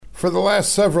For the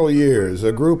last several years,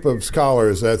 a group of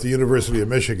scholars at the University of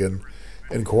Michigan,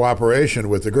 in cooperation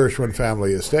with the Gershwin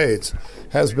Family Estates,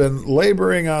 has been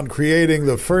laboring on creating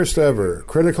the first ever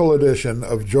critical edition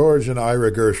of George and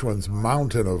Ira Gershwin's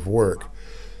mountain of work.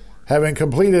 Having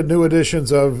completed new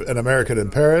editions of An American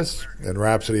in Paris and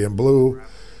Rhapsody in Blue,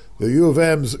 the U of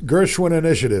M's Gershwin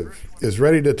Initiative is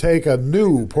ready to take a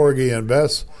new Porgy and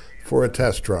Bess for a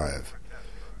test drive.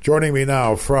 Joining me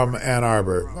now from Ann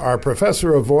Arbor, our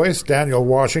professor of voice, Daniel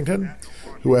Washington,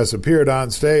 who has appeared on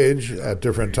stage at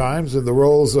different times in the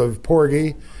roles of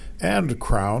Porgy and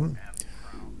Crown,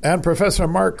 and Professor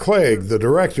Mark Clegg, the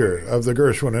director of the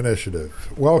Gershwin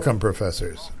Initiative. Welcome,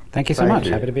 professors. Thank you so much.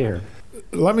 Happy to be here.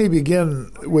 Let me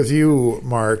begin with you,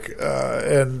 Mark,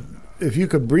 and if you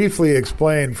could briefly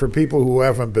explain for people who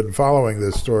haven't been following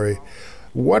this story,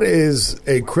 what is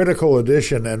a critical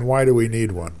edition and why do we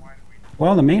need one?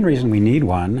 Well, the main reason we need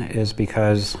one is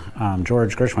because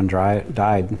George Gershwin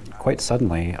died quite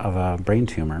suddenly of a brain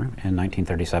tumor in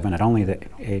 1937 at only the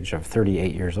age of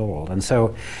 38 years old. And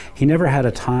so he never had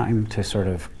a time to sort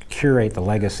of curate the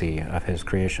legacy of his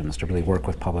creations, to really work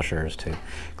with publishers to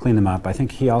clean them up. I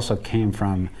think he also came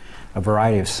from a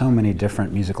variety of so many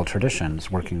different musical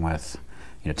traditions, working with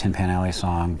Tin Pan Alley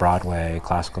song, Broadway,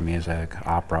 classical music,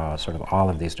 opera, sort of all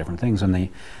of these different things. And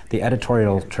the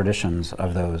editorial traditions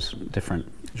of those different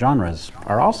genres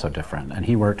are also different. And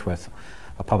he worked with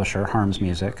a publisher, Harms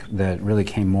Music, that really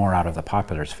came more out of the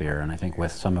popular sphere. And I think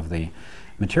with some of the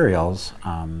materials,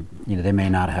 they may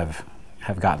not have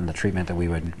gotten the treatment that we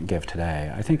would give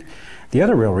today. I think the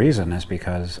other real reason is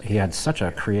because he had such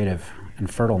a creative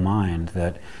and fertile mind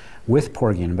that with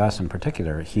Porgy and Bess in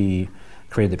particular, he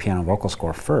created the piano vocal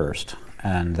score first,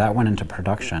 and that went into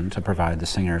production to provide the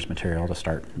singers material to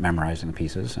start memorizing the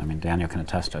pieces. I mean, Daniel can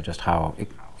attest to just how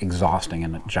exhausting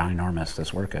and ginormous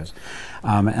this work is.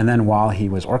 And then while he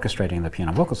was orchestrating the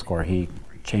piano vocal score, he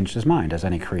changed his mind, as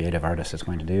any creative artist is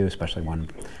going to do, especially one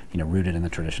rooted in the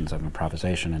traditions of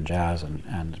improvisation and jazz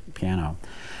and piano.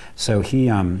 So he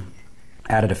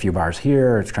added a few bars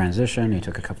here, it's transition, he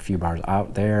took a few bars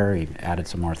out there, he added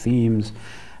some more themes.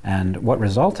 And what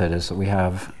resulted is that we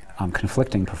have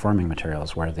conflicting performing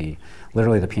materials where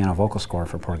literally the piano vocal score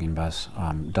for Porgy and Bess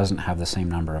doesn't have the same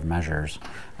number of measures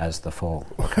as the full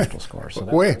orchestral score. So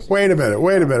wait a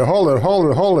minute,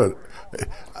 hold it.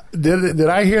 Did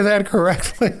I hear that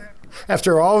correctly?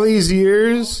 After all these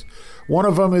years, one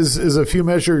of them is a few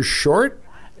measures short?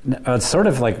 It's sort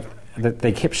of like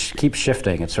they keep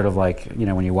shifting. It's sort of like,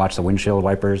 when you watch the windshield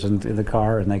wipers in the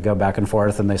car and they go back and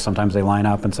forth and sometimes they line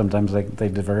up and sometimes they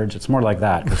diverge. It's more like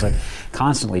that because it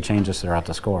constantly changes throughout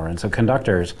the score. And so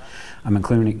conductors, I'm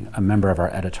including a member of our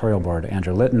editorial board,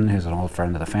 Andrew Litton, who's an old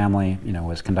friend of the family,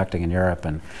 was conducting in Europe,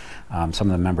 and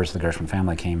some of the members of the Gershwin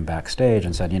family came backstage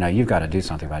and said, you've got to do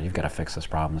something about it. You've got to fix this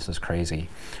problem. This is crazy.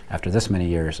 After this many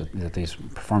years, that these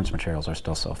performance materials are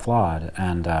still so flawed.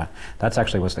 And that's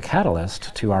actually was the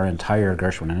catalyst to our entire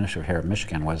Gershwin initiative here at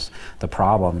Michigan, was the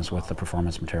problems with the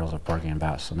performance materials of Porgy and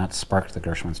Bess. And that sparked the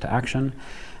Gershwins to action.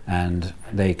 And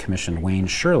they commissioned Wayne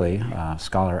Shirley, a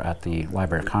scholar at the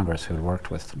Library of Congress who had worked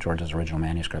with George's original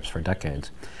manuscripts for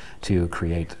decades, to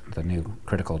create the new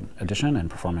critical edition and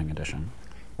performing edition.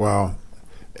 Wow.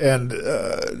 And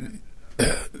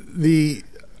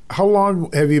how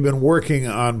long have you been working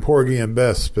on Porgy and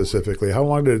Bess specifically? How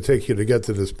long did it take you to get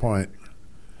to this point?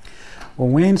 Well,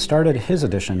 Wayne started his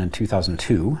edition in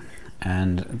 2002,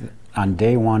 and on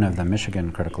day one of the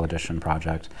Michigan Critical Edition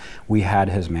project, we had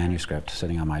his manuscript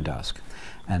sitting on my desk.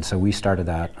 And so we started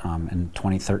that in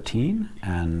 2013,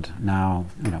 and now,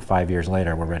 5 years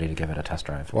later, we're ready to give it a test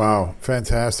drive. Wow,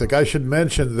 fantastic. I should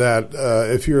mention that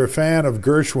if you're a fan of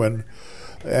Gershwin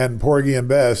and Porgy and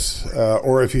Bess,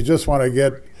 or if you just want to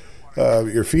get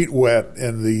your feet wet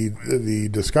in the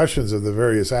discussions of the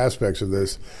various aspects of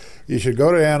this, you should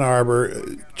go to Ann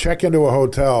Arbor, check into a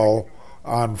hotel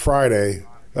on Friday,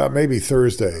 maybe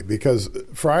Thursday, because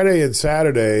Friday and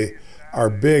Saturday are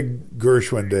big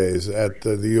Gershwin days at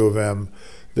the U of M.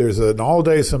 There's an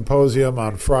all-day symposium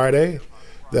on Friday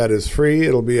that is free.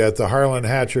 It'll be at the Harlan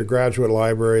Hatcher Graduate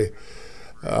Library.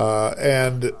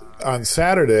 And on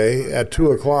Saturday at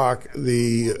 2 o'clock,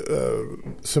 the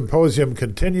symposium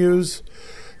continues.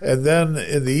 And then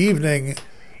in the evening,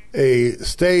 a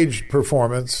stage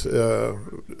performance,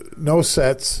 no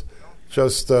sets,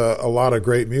 just a lot of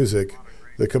great music,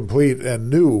 the complete and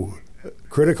new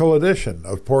critical edition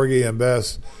of Porgy and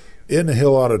Bess in the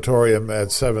Hill Auditorium at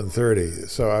 7:30.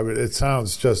 So it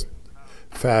sounds just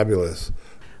fabulous.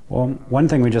 Well, one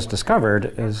thing we just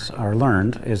discovered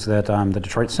learned is that the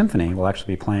Detroit Symphony will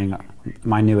actually be playing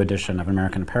my new edition of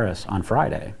American in Paris on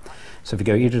Friday. So if you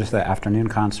go either to the afternoon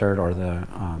concert or the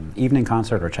evening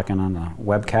concert or check in on the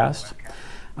webcast,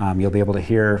 you'll be able to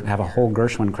have a whole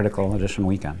Gershwin Critical Edition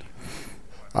weekend.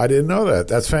 I didn't know that.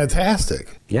 That's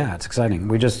fantastic. Yeah, it's exciting.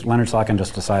 Leonard Slotkin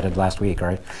just decided last week,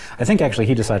 right? I think actually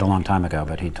he decided a long time ago,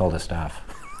 but he told his staff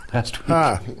last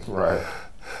week. Right.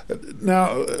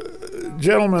 Now,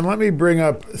 gentlemen, let me bring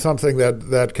up something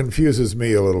that confuses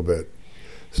me a little bit.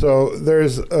 So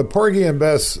there's a Porgy and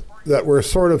Bess that we're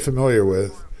sort of familiar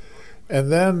with,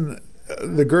 and then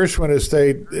the Gershwin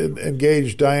estate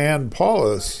engaged Diane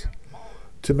Paulus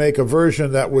to make a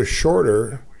version that was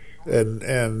shorter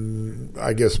and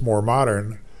I guess more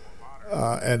modern.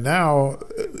 And now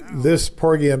this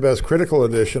Porgy and Bess Critical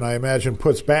Edition, I imagine,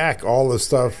 puts back all the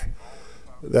stuff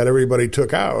that everybody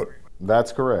took out.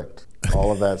 That's correct.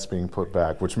 All of that's being put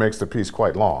back, which makes the piece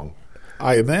quite long.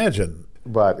 I imagine.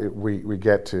 But we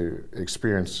get to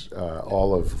experience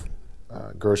all of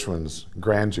Gershwin's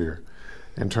grandeur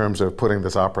in terms of putting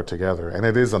this opera together. And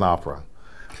it is an opera.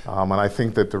 And I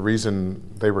think that the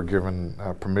reason they were given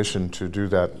permission to do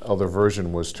that other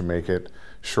version was to make it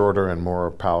shorter and more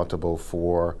palatable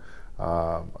for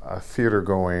a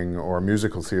theater-going or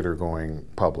musical theater-going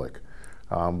public.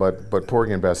 But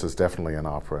Porgy and Bess is definitely an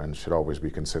opera and should always be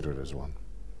considered as one.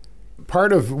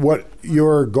 Part of what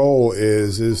your goal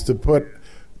is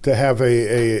to have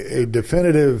a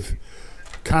definitive,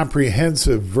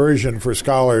 comprehensive version for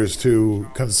scholars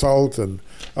to consult and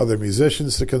other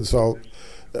musicians to consult.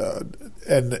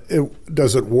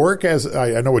 Does it work as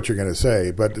I know what you're going to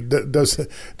say, but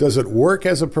does it work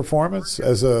as a performance?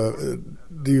 Do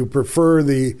you prefer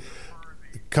the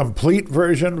complete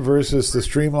version versus the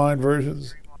streamlined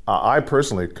versions? I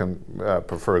personally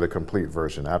prefer the complete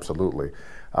version, absolutely.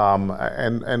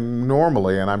 And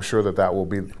normally, and I'm sure that will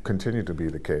continue to be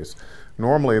the case,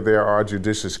 normally there are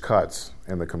judicious cuts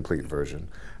in the complete version,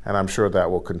 and I'm sure that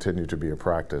will continue to be a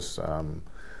practice.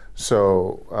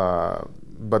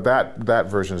 But that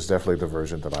version is definitely the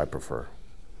version that I prefer,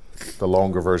 the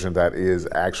longer version that is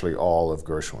actually all of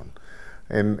Gershwin.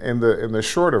 In the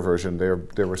shorter version,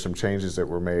 there were some changes that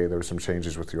were made. There were some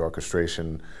changes with the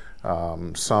orchestration.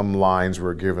 Some lines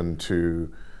were given to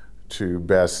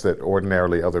Bess that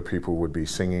ordinarily other people would be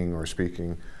singing or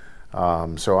speaking.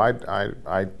 So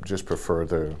I just prefer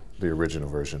the original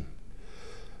version.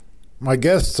 My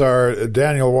guests are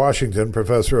Daniel Washington,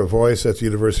 professor of voice at the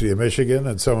University of Michigan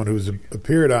and someone who's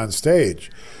appeared on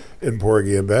stage in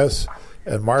Porgy and Bess,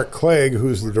 and Mark Clegg,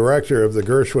 who's the director of the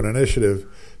Gershwin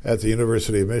Initiative at the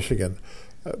University of Michigan.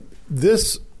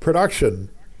 This production,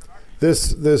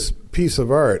 this piece of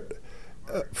art,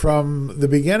 from the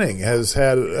beginning has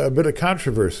had a bit of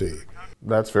controversy.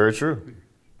 That's very true.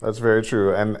 That's very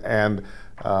true. And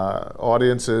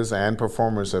audiences and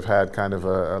performers have had kind of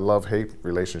a love-hate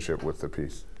relationship with the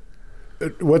piece.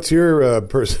 What's your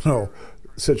personal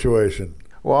situation?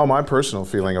 Well, my personal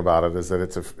feeling about it is that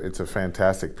it's a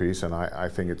fantastic piece, and I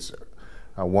think it's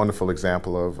a wonderful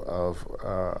example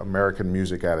of American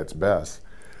music at its best.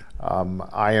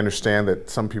 I understand that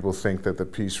some people think that the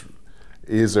piece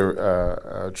is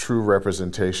a true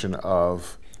representation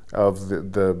of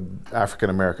the African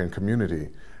American community,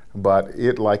 but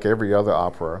it, like every other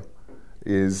opera,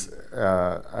 is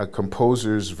a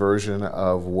composer's version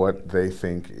of what they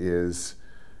think is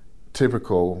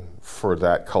typical for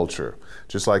that culture.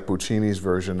 Just like Puccini's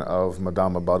version of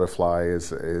Madama Butterfly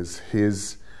is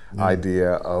his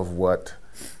idea of what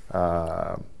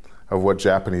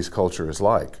Japanese culture is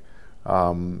like.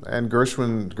 And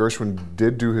Gershwin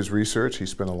did do his research. He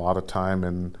spent a lot of time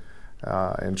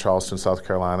in Charleston, South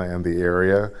Carolina, and the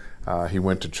area. He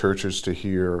went to churches to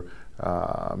hear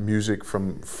music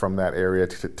from that area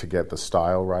to get the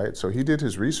style right. So he did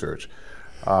his research.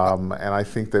 And I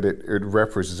think that it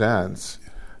represents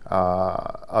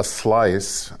a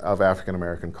slice of African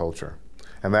American culture.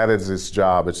 And that is its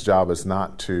job. Its job is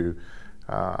not to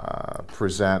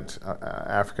present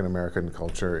African American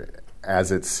culture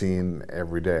as it's seen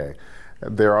every day.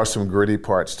 There are some gritty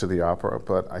parts to the opera,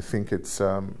 but I think it's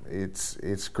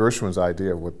Gershwin's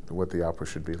idea of what the opera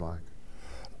should be like.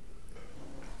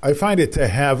 I find it to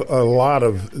have a lot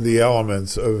of the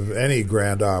elements of any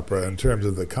grand opera in terms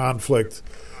of the conflict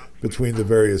between the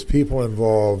various people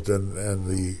involved and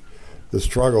the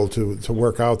struggle to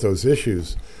work out those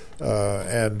issues.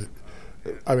 And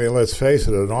I mean, let's face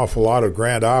it, an awful lot of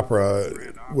grand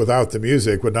opera without the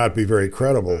music would not be very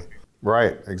credible.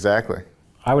 Right, exactly.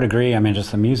 I would agree. I mean,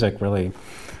 just the music really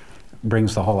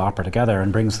brings the whole opera together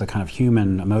and brings the kind of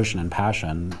human emotion and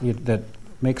passion that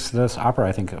makes this opera,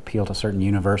 I think, appeal to certain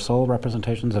universal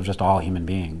representations of just all human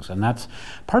beings. And that's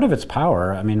part of its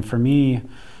power. I mean, for me,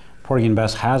 Porgy and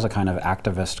Bess has a kind of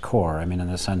activist core. I mean,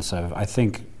 in the sense of, I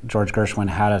think George Gershwin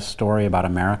had a story about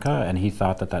America, and he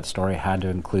thought that that story had to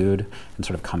include and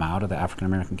sort of come out of the African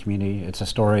American community. It's a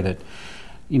story that,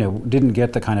 you know, didn't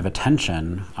get the kind of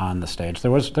attention on the stage.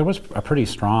 There was a pretty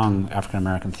strong African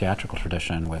American theatrical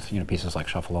tradition with, you know, pieces like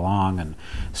Shuffle Along and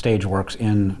stage works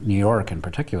in New York in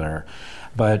particular.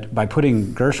 But by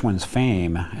putting Gershwin's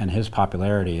fame and his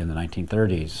popularity in the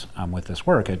 1930s with this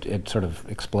work, it sort of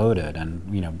exploded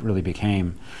and, you know, really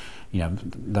became, you know,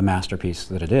 the masterpiece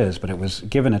that it is. But it was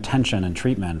given attention and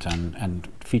treatment and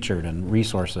featured and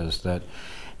resources that,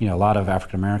 you know, a lot of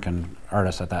African American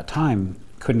artists at that time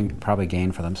couldn't probably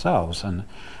gain for themselves. And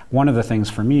one of the things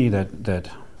for me that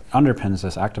underpins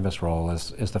this activist role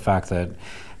is the fact that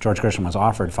George Gershwin was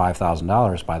offered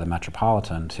 $5,000 by the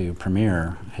Metropolitan to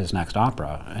premiere his next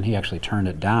opera, and he actually turned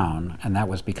it down, and that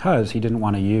was because he didn't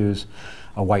want to use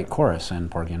a white chorus in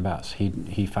Porgy and Bess.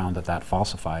 He found that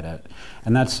falsified it.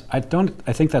 And I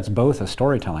think that's both a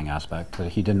storytelling aspect,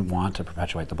 that he didn't want to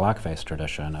perpetuate the blackface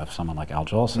tradition of someone like Al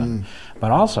Jolson, but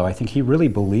also I think he really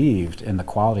believed in the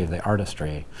quality of the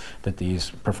artistry that these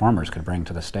performers could bring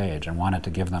to the stage and wanted to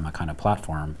give them a kind of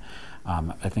platform.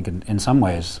 I think in some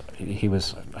ways he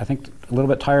was, I think, a little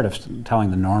bit tired of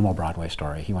telling the normal Broadway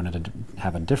story. He wanted to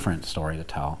have a different story to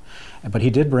tell. But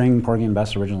he did bring Porgy and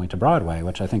Bess originally to Broadway,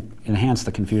 which I think enhanced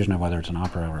the confusion of whether it's an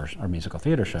opera or musical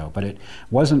theater show. But it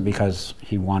wasn't because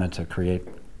he wanted to create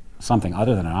something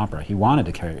other than an opera. He wanted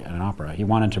to create an opera. He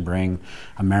wanted to bring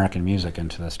American music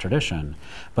into this tradition,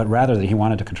 but rather that he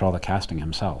wanted to control the casting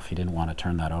himself. He didn't want to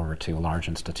turn that over to a large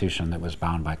institution that was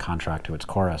bound by contract to its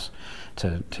chorus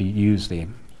to use the,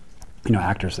 you know,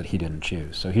 actors that he didn't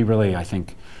choose. So he really, I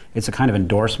think, it's a kind of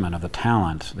endorsement of the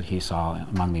talent that he saw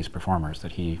among these performers,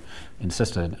 that he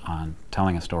insisted on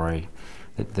telling a story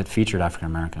that featured African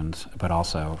Americans, but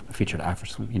also featured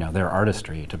their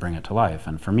artistry to bring it to life.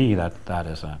 And for me, that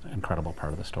is an incredible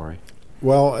part of the story.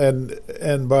 Well,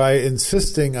 and by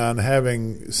insisting on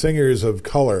having singers of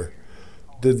color,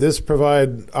 did this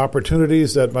provide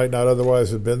opportunities that might not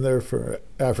otherwise have been there for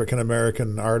African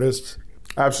American artists?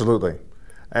 Absolutely,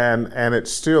 and it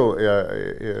still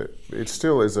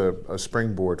is a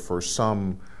springboard for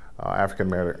some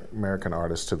African American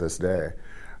artists to this day.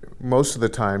 Most of the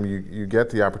time, you get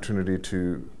the opportunity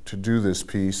to do this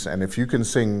piece, and if you can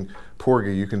sing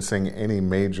Porgy, you can sing any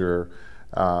major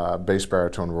bass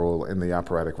baritone role in the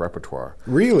operatic repertoire.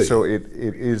 Really? So it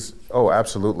is. Oh,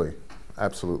 absolutely,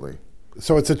 absolutely.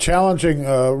 So it's a challenging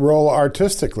role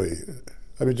artistically.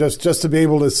 I mean, just to be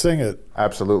able to sing it.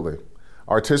 Absolutely,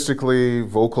 artistically,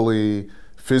 vocally,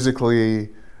 physically,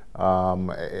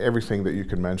 everything that you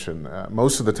can mention.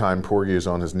 Most of the time, Porgy is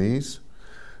on his knees.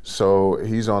 So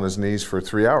he's on his knees for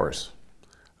 3 hours,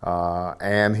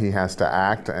 and he has to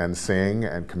act and sing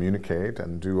and communicate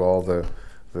and do all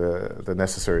the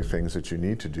necessary things that you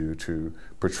need to do to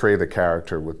portray the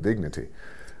character with dignity.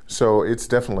 So it's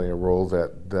definitely a role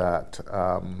that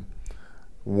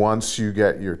once you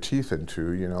get your teeth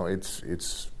into, you know,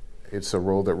 it's a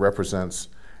role that represents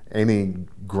any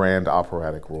grand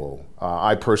operatic role.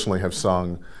 I personally have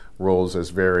sung roles as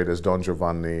varied as Don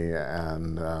Giovanni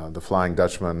and The Flying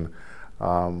Dutchman,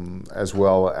 as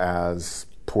well as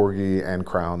Porgy and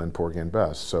Crown and Porgy and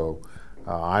Bess. So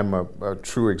I'm a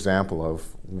true example of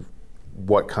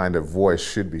what kind of voice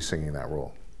should be singing that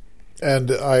role.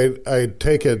 And I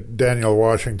take it, Daniel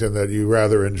Washington, that you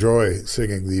rather enjoy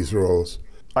singing these roles.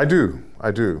 I do.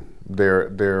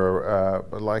 They're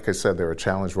like I said, they're a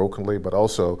challenge vocally, but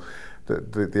also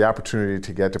the opportunity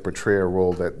to get to portray a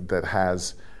role that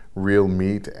has real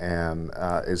meat and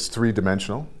is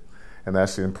three-dimensional, and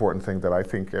that's the important thing that I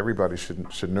think everybody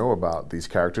should know about these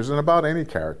characters and about any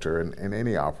character in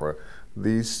any opera.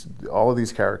 All of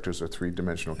these characters are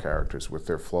three-dimensional characters with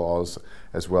their flaws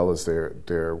as well as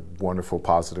their wonderful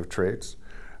positive traits,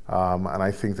 and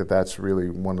I think that's really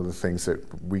one of the things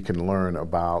that we can learn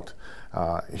about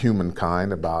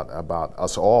humankind, about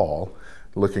us all,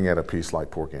 looking at a piece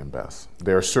like Porgy and Bess.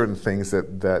 There are certain things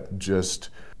that just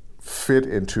fit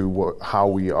into how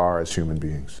we are as human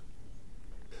beings.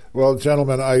 Well,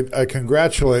 gentlemen, I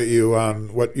congratulate you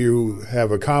on what you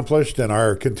have accomplished and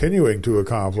are continuing to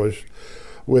accomplish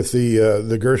with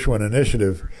the Gershwin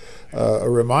Initiative. A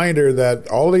reminder that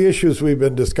all the issues we've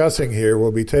been discussing here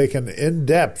will be taken in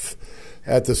depth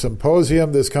at the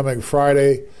symposium this coming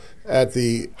Friday at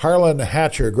the Harlan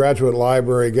Hatcher Graduate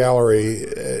Library Gallery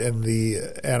in the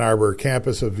Ann Arbor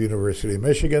campus of University of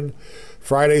Michigan.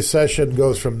 Friday's session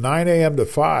goes from 9 a.m. to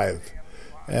 5,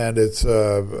 and it's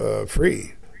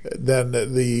free. Then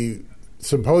the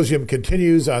symposium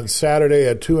continues on Saturday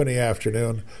at 2 in the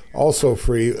afternoon, also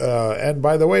free. And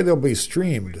by the way, they'll be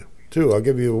streamed. too. I'll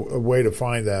give you a way to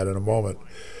find that in a moment.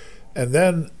 And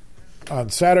then on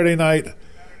Saturday night,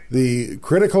 the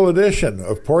critical edition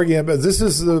of Porgy and Bess. This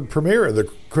is the premiere of the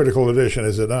critical edition,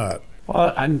 is it not?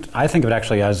 Well, I think of it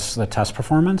actually as the test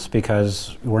performance,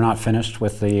 because we're not finished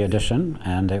with the edition,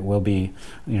 and it will be,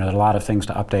 there are a lot of things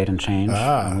to update and change.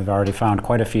 And we've already found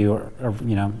quite a few,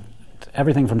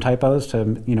 everything from typos to,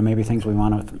 maybe things we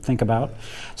want to think about.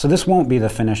 So this won't be the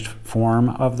finished form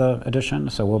of the edition,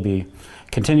 so we'll be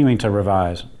continuing to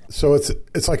revise. So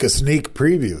it's like a sneak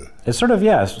preview. It's sort of,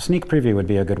 sneak preview would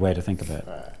be a good way to think of it.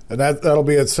 And that'll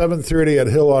be at 7:30 at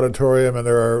Hill Auditorium, and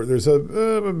there's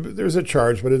a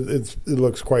charge, but it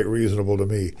looks quite reasonable to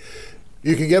me.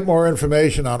 You can get more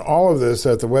information on all of this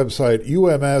at the website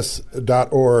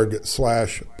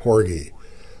ums.org/Porgy.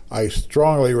 I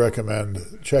strongly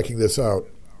recommend checking this out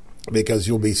because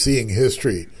you'll be seeing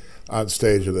history on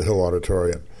stage at the Hill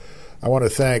Auditorium. I want to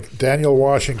thank Daniel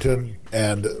Washington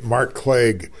and Mark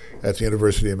Clegg at the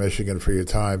University of Michigan for your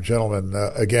time. Gentlemen,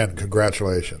 again,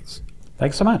 congratulations.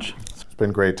 Thanks so much. It's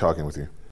been great talking with you.